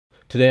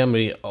Today I'm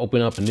going to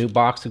open up a new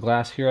box of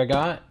glass here I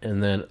got,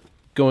 and then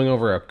going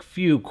over a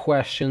few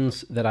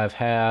questions that I've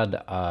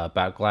had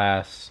about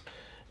glass,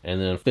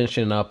 and then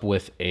finishing up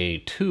with a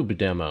tube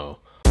demo.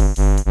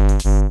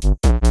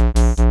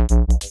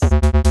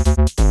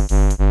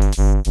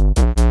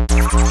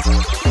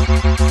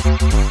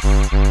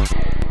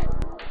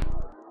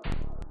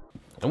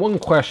 And one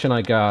question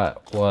I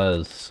got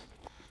was,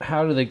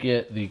 how do they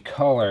get the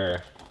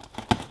color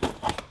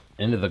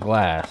into the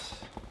glass?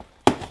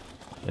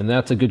 And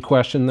that's a good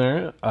question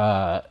there.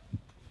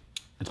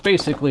 It's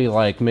basically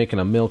like making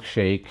a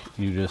milkshake.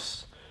 You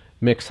just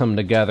mix them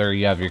together.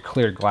 You have your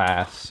clear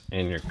glass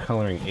and your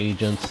coloring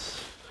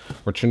agents,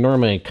 which are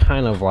normally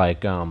kind of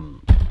like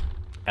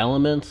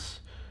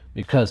elements,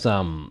 because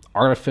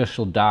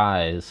artificial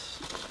dyes,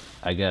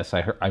 I guess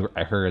I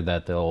heard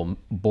that they'll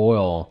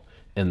boil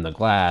in the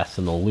glass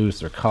and they'll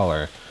lose their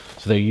color.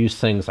 So they use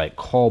things like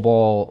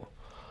cobalt,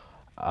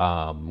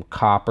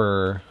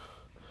 copper,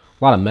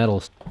 a lot of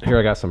metals. Here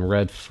I got some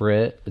red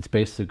frit. It's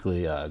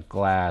basically a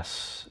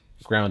glass,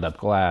 ground up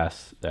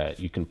glass that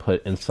you can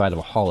put inside of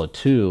a hollow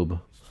tube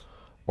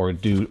or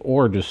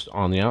just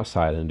on the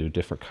outside and do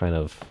different kind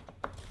of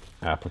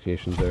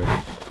applications there.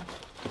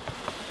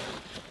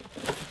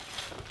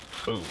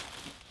 Oh,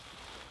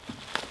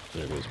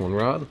 there goes one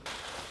rod.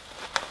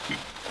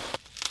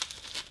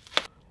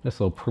 Nice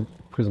little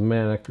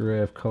prismatic array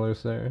of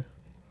colors there.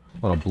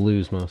 A lot of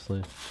blues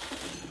mostly.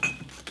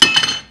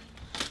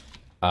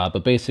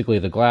 But basically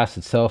the glass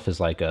itself is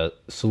like a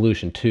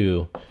solution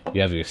too.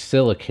 You have your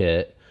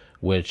silicate,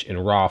 which in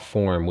raw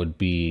form would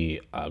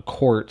be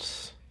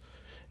quartz.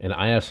 And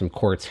I have some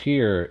quartz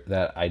here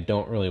that I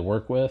don't really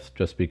work with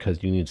just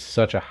because you need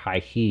such a high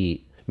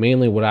heat.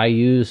 Mainly what I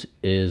use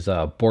is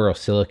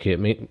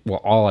borosilicate.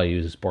 Well, all I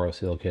use is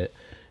borosilicate.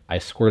 I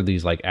squirted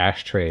these like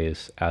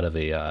ashtrays out of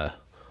a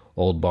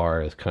old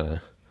bar. It's kind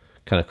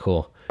of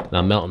cool. And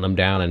I'm melting them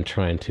down and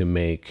trying to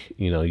make,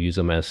 use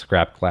them as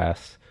scrap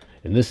glass.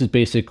 And this is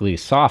basically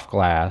soft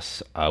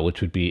glass, which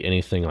would be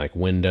anything like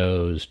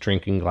windows,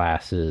 drinking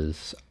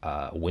glasses,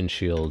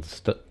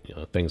 windshields,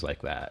 things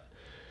like that.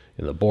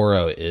 And the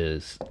boro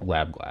is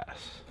lab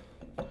glass.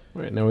 All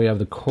right, now we have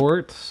the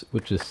quartz,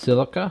 which is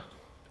silica.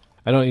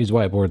 I don't use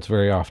whiteboards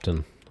very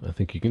often, I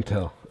think you can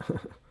tell.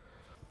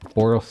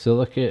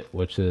 Borosilicate,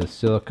 which is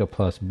silica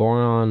plus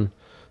boron,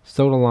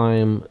 soda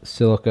lime,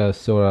 silica,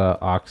 soda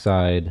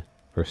oxide,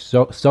 or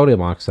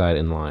sodium oxide,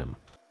 and lime.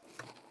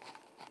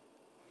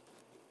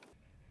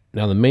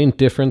 Now the main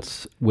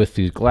difference with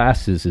these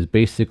glasses is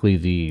basically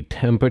the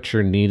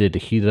temperature needed to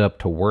heat it up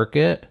to work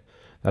it.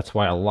 That's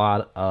why a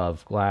lot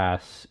of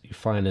glass you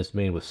find is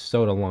made with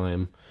soda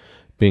lime,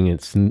 being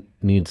it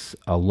needs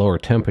a lower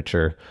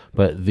temperature,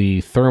 but the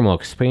thermal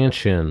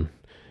expansion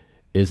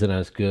isn't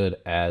as good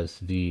as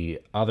the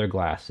other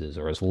glasses,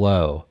 or as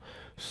low.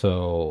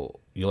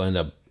 So it'll end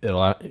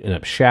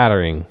up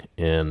shattering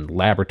in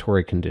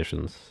laboratory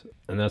conditions.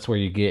 And that's where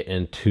you get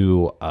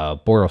into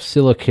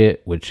borosilicate,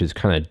 which is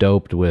kind of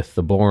doped with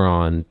the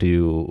boron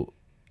to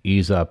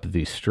ease up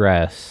the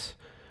stress,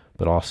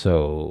 but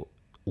also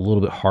a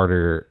little bit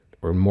harder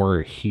or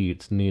more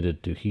heat's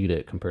needed to heat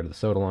it compared to the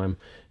soda lime.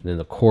 And then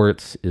the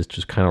quartz is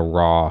just kind of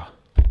raw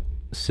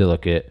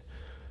silicate,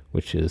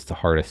 which is the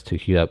hardest to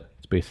heat up.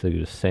 It's basically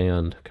just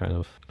sand, kind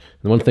of.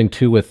 And one thing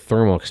too with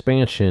thermal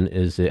expansion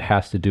is it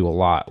has to do a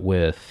lot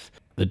with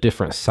the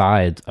different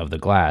sides of the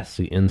glass,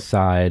 the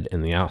inside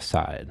and the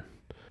outside.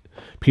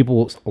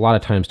 People a lot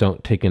of times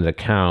don't take into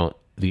account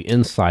the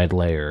inside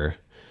layer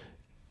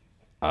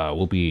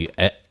will be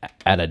at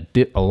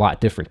a lot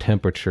different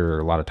temperature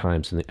a lot of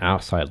times than the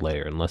outside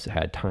layer, unless it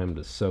had time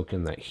to soak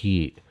in that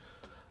heat.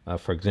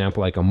 For example,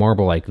 like a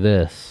marble like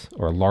this,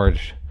 or a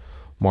large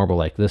marble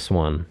like this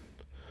one,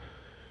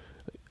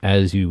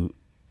 as you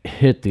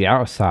hit the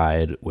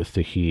outside with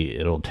the heat,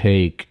 it'll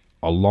take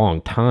a long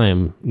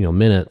time,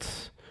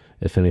 minutes,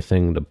 if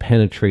anything, to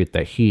penetrate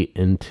that heat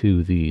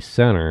into the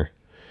center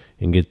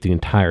and get the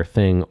entire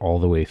thing all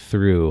the way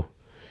through.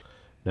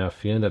 Now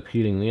if you end up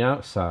heating the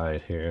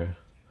outside here,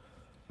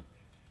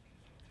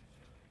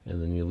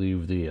 and then you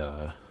leave the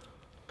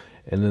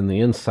and then the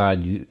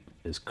inside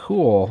is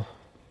cool,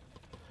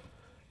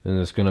 then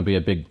there's going to be a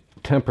big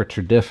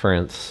temperature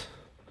difference,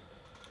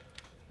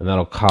 and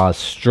that'll cause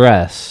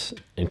stress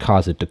and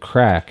cause it to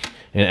crack.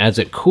 And as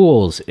it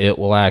cools, it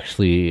will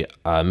actually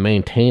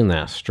maintain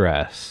that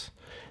stress.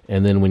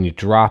 And then when you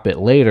drop it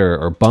later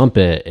or bump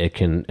it, it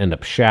can end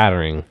up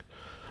shattering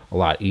a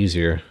lot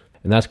easier.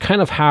 And that's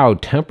kind of how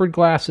tempered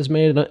glass is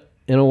made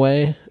in a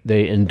way.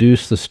 They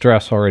induce the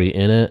stress already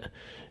in it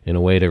in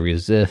a way to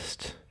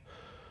resist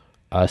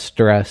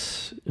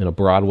stress in a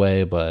broad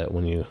way, but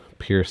when you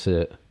pierce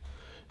it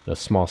in a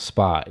small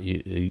spot,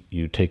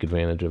 you take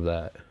advantage of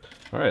that.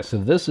 All right, so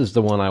this is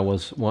the one I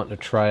was wanting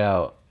to try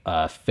out.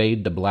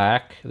 Fade to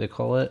black, they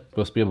call it.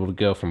 Supposed to be able to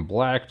go from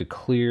black to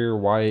clear,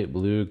 white,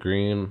 blue,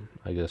 green,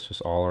 I guess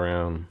just all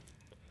around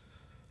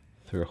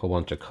through a whole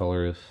bunch of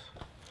colors.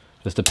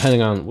 Just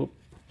depending on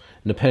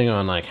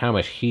like how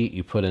much heat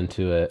you put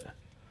into it.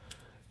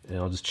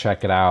 I'll just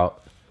check it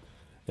out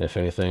If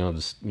anything, I'll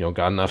just,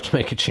 got enough to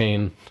make a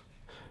chain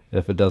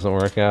if it doesn't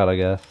work out, I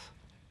guess.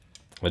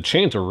 The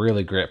chains are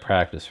really great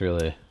practice,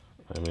 really.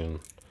 I mean,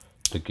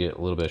 to get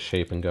a little bit of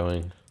shape and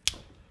going.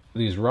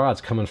 These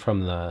rods coming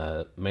from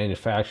the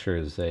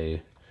manufacturers,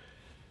 they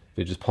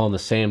just pull in the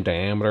same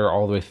diameter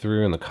all the way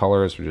through, and the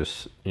colors are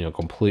just,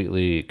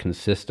 completely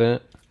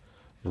consistent.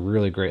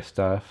 Really great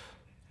stuff.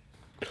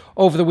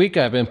 Over the week,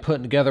 I've been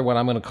putting together what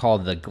I'm going to call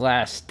the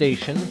glass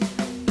station,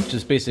 which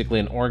is basically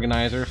an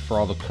organizer for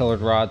all the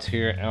colored rods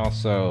here, and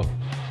also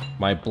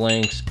my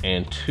blanks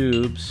and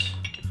tubes.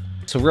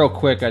 So real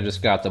quick, I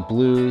just got the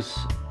blues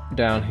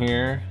down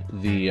here,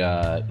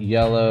 the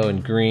yellow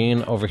and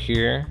green over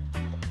here,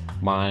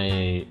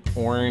 my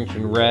orange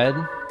and red,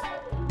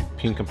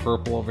 pink and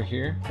purple over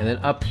here, and then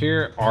up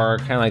here are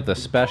kind of like the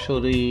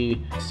specialty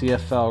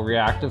CFL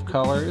reactive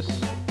colors,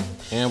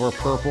 amber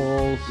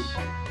purples,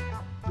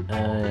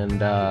 and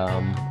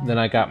then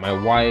I got my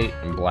white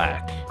and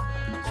black.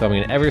 So I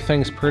mean,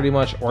 everything's pretty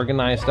much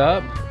organized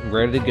up,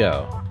 ready to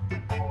go.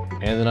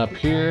 And then up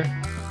here,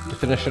 to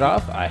finish it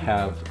off, I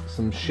have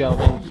some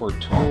shelving for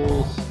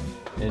tools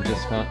and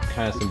just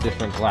kind of some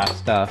different glass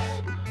stuff.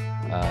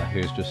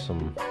 Here's just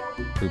some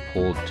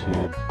pre-pulled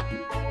tube.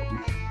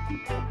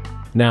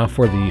 Now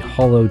for the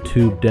hollow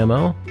tube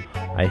demo,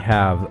 I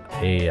have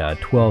a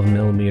 12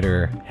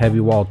 millimeter heavy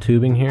wall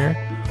tubing here.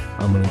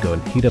 I'm going to go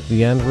and heat up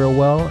the end real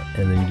well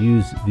and then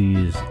use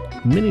these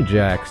mini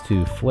jacks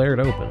to flare it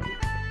open.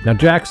 Now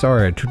jacks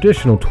are a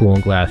traditional tool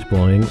in glass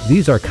blowing.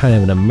 These are kind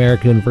of an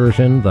American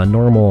version. The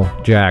normal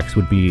jacks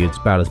would be, it's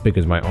about as big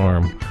as my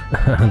arm.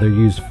 They're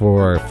used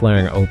for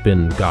flaring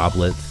open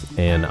goblets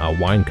and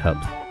wine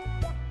cups.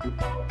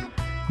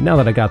 Now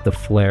that I got the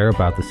flare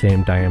about the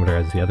same diameter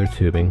as the other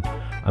tubing,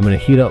 I'm going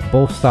to heat up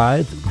both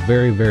sides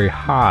very, very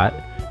hot.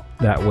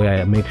 That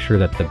way I make sure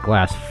that the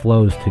glass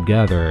flows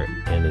together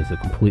and is a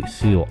complete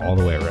seal all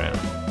the way around.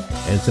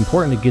 And it's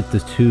important to get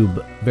this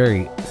tube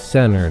very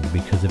centered,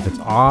 because if it's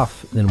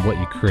off, then what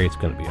you create is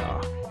going to be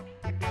off.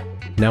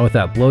 Now with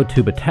that blow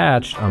tube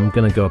attached, I'm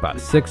going to go about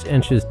 6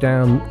 inches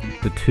down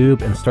the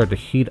tube and start to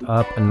heat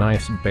up a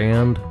nice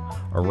band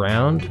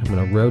around. I'm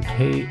going to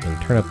rotate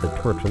and turn up the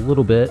torch a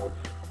little bit.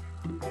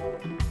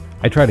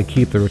 I try to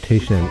keep the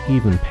rotation at an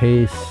even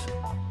pace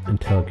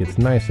until it gets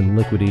nice and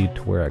liquidy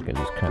to where I can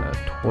just kind of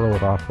twirl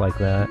it off like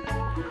that.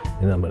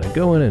 And I'm going to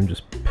go in and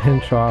just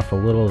pinch off a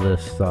little of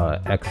this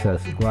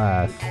excess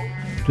glass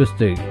just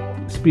to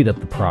speed up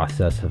the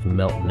process of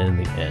melting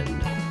in the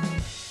end.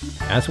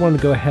 I just wanted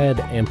to go ahead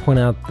and point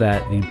out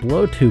that the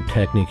blow tube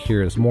technique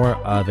here is more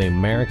of an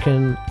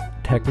American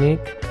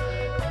technique.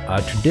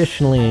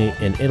 Traditionally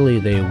in Italy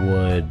they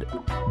would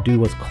do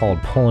what's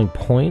called pulling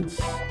points,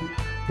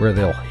 where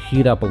they'll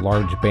heat up a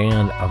large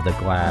band of the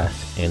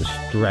glass and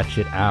stretch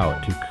it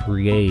out to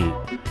create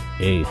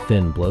a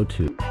thin blow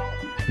tube.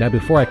 Now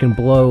before I can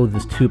blow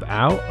this tube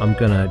out, I'm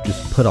gonna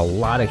just put a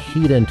lot of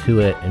heat into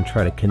it and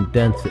try to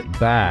condense it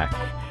back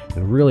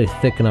and really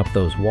thicken up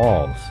those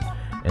walls.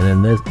 And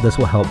then this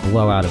will help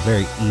blow out a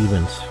very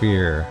even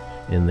sphere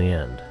in the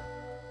end.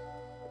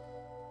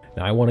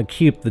 Now I want to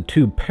keep the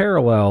tube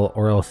parallel,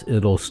 or else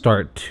it'll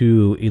start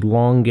to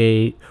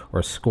elongate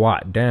or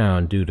squat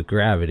down due to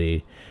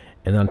gravity.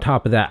 And on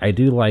top of that, I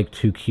do like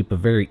to keep a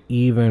very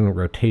even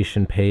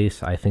rotation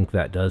pace. I think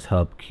that does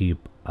help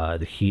keep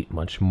the heat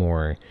much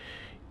more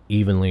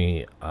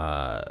evenly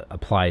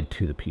applied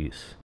to the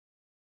piece.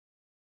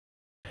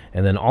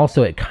 And then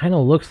also it kind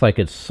of looks like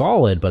it's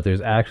solid, but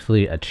there's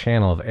actually a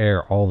channel of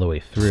air all the way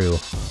through.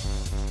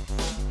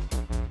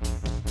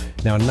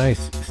 Now a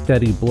nice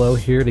steady blow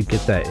here to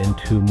get that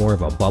into more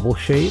of a bubble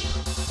shape.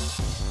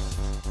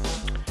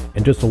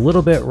 And just a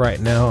little bit right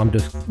now, I'm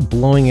just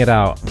blowing it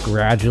out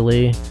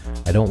gradually.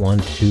 I don't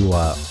want to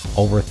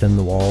over thin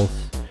the walls.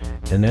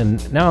 And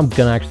then now I'm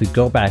gonna actually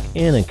go back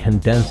in and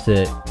condense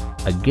it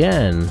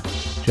again,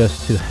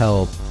 just to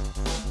help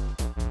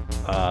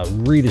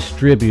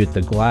redistribute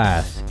the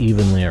glass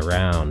evenly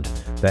around.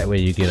 That way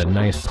you get a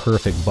nice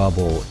perfect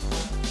bubble.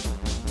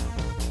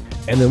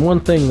 And then one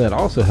thing that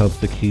also helps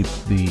to keep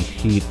the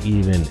heat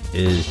even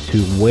is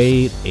to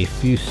wait a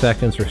few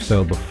seconds or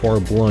so before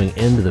blowing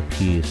into the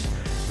piece.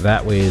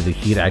 That way the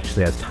heat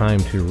actually has time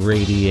to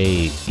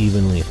radiate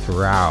evenly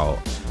throughout.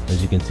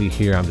 As you can see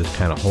here, I'm just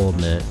kind of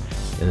holding it,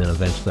 and then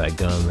eventually I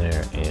go in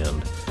there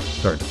and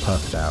start to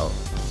puff it out.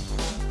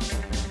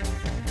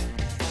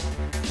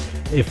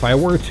 If I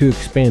were to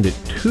expand it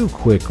too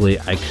quickly,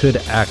 I could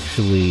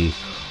actually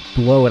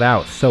blow it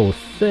out so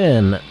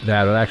thin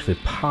that it would actually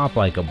pop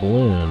like a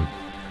balloon.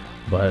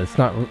 But it's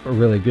not a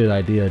really good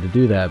idea to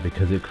do that,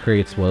 because it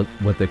creates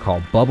what they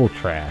call bubble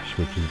trash,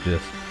 which is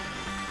just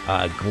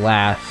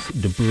glass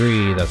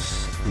debris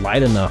that's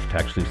light enough to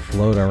actually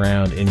float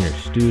around in your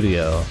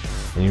studio,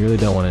 and you really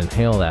don't want to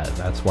inhale that.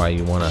 That's why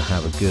you want to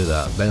have a good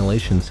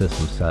ventilation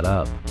system set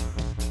up.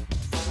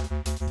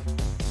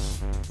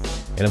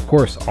 And of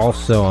course,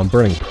 also I'm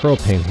burning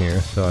propane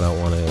here, so I don't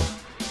want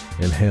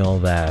to inhale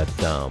that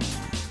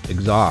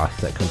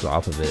exhaust that comes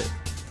off of it.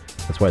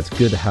 That's why it's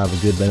good to have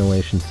a good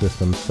ventilation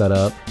system set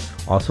up.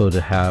 Also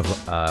to have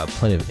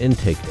plenty of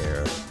intake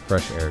air,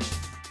 fresh air.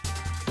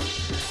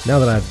 Now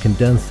that I've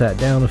condensed that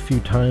down a few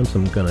times,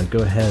 I'm gonna go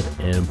ahead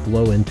and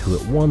blow into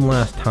it one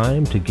last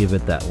time to give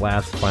it that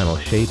last final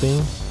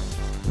shaping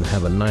and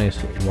have a nice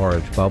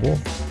large bubble.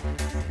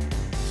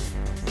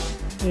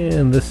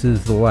 And this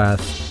is the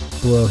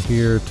last blow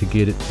here to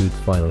get it to its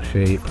final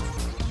shape.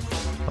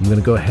 I'm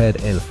gonna go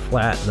ahead and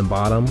flatten the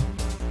bottom.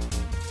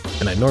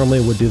 And I normally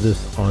would do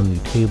this on the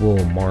table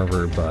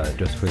marver, but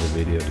just for the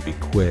video to be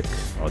quick,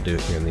 I'll do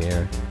it here in the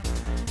air.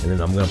 And then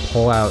I'm going to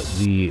pull out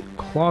the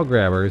claw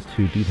grabbers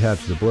to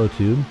detach the blow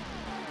tube.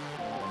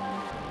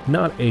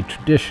 Not a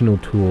traditional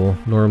tool,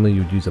 normally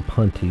you'd use a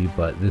punty,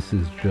 but this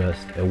is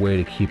just a way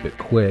to keep it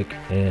quick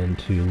and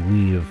to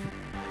leave,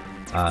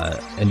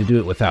 and to do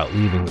it without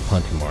leaving the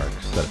punty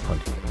marks that a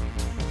punty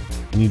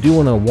would. And you do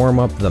want to warm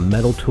up the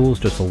metal tools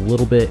just a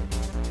little bit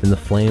in the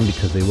flame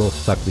because they will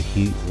suck the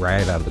heat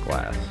right out of the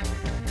glass.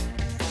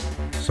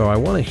 So I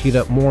want to heat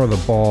up more of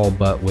the ball,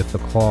 but with the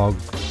claw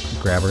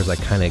grabbers I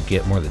kind of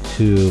get more of the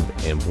tube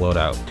and blow it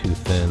out too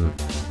thin.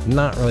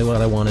 Not really what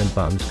I wanted,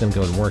 but I'm just going to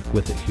go and work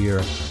with it here.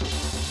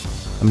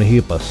 I'm going to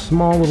heat up a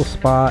small little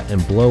spot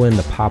and blow in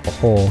to pop a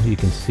hole. You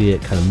can see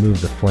it kind of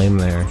move the flame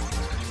there.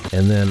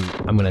 And then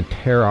I'm going to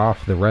tear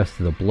off the rest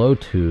of the blow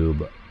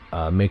tube,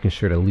 making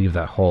sure to leave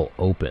that hole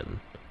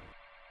open.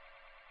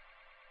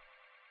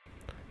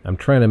 I'm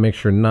trying to make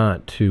sure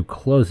not to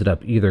close it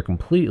up either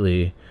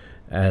completely,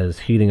 as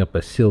heating up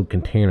a sealed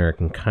container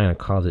can kind of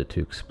cause it to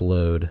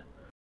explode.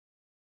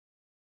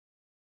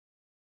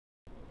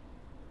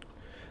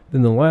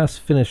 Then the last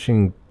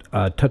finishing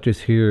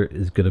touches here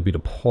is going to be to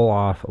pull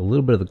off a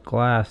little bit of the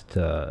glass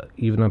to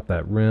even up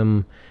that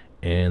rim,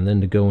 and then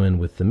to go in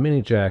with the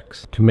mini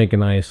jacks to make a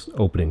nice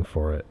opening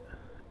for it.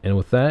 And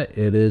with that,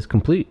 it is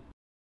complete.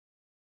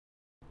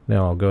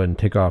 Now I'll go ahead and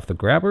take off the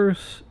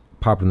grabbers,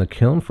 pop it in the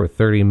kiln for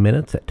 30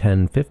 minutes at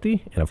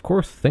 1050, and of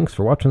course, thanks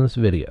for watching this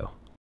video.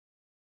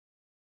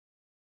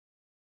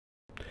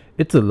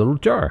 It's a little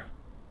jar.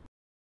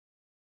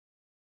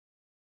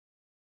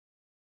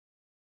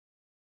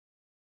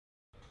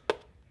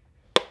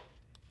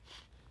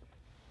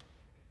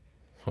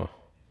 Huh.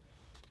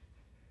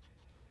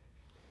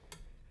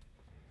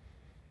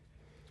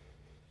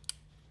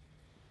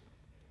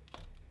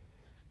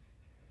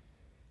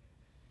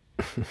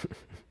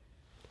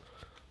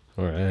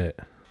 All right.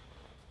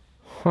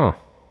 Huh.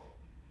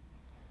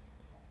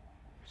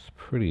 It's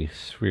pretty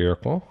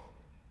spherical,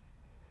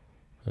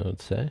 I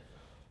would say.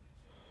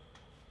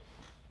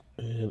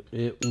 And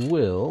it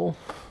will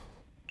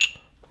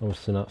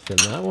obviously not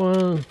fit in that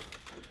one.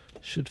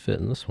 Should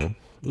fit in this one.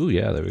 Ooh,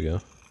 yeah, there we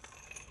go.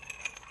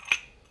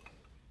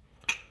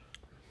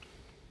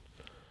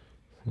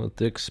 Let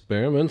the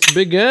experiments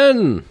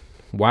begin.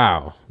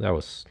 Wow,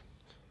 that's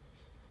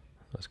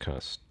kind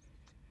of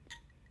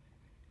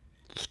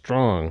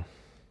strong.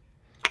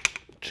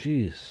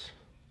 Jeez.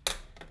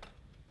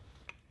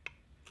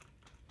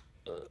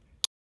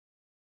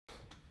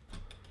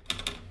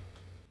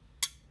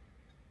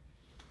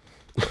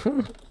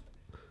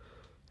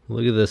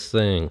 Look at this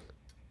thing.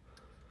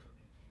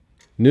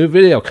 New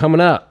video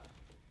coming up.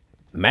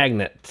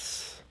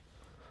 Magnets.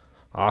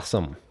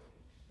 Awesome.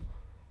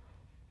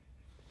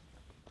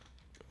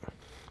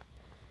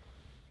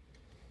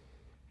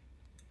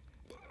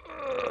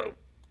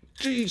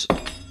 Jeez.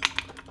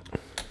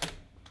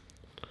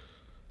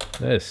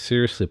 That is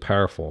seriously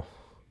powerful.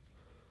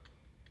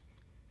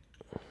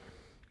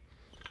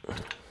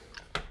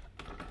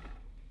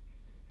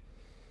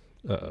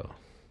 Uh-oh.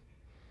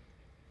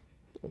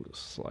 I'll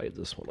just slide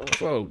this one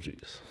off. Oh,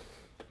 jeez.